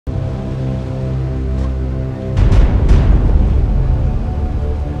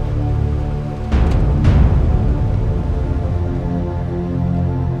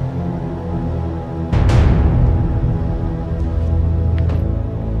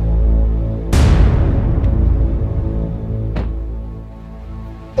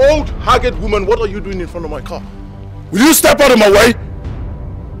haggard woman, what are you doing in front of my car? Will you step out of my way?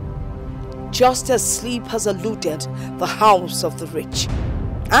 Just as sleep has eluded the house of the rich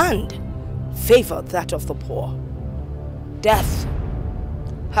and favored that of the poor, death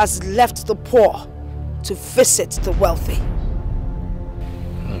has left the poor to visit the wealthy.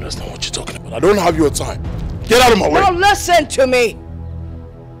 No, that's not what you're talking about. I don't have your time. Get out of my way. Now listen to me.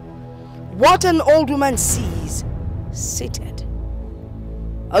 What an old woman sees seated,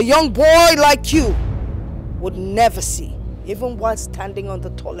 a young boy like you would never see, even while standing on the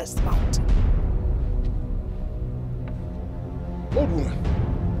tallest mountain. Old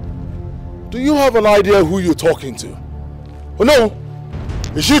woman, do you have an idea who you're talking to? Oh no,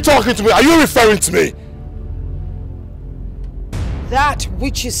 is she talking to me? Are you referring to me? That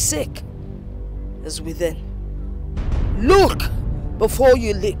which is sick is within. Look before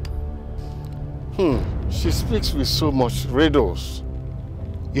you leap. She speaks with so much riddles.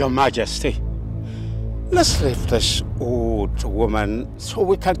 Your Majesty, let's leave this old woman so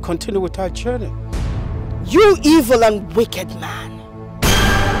we can continue with our journey. You evil and wicked man.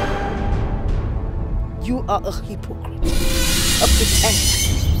 You are a hypocrite, a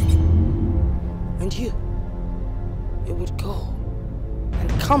pretender. And you would go and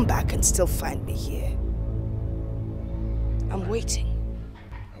come back and still find me here. I'm waiting.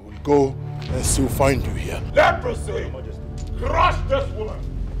 I will go and still find you here. Leprosy! Crush this woman!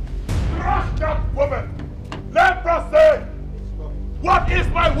 Crush that woman! Leprosy! What is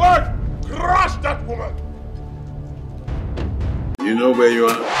my word? Crush that woman! You know where you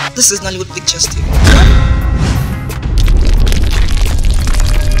are? This is Nollywood Plead TV.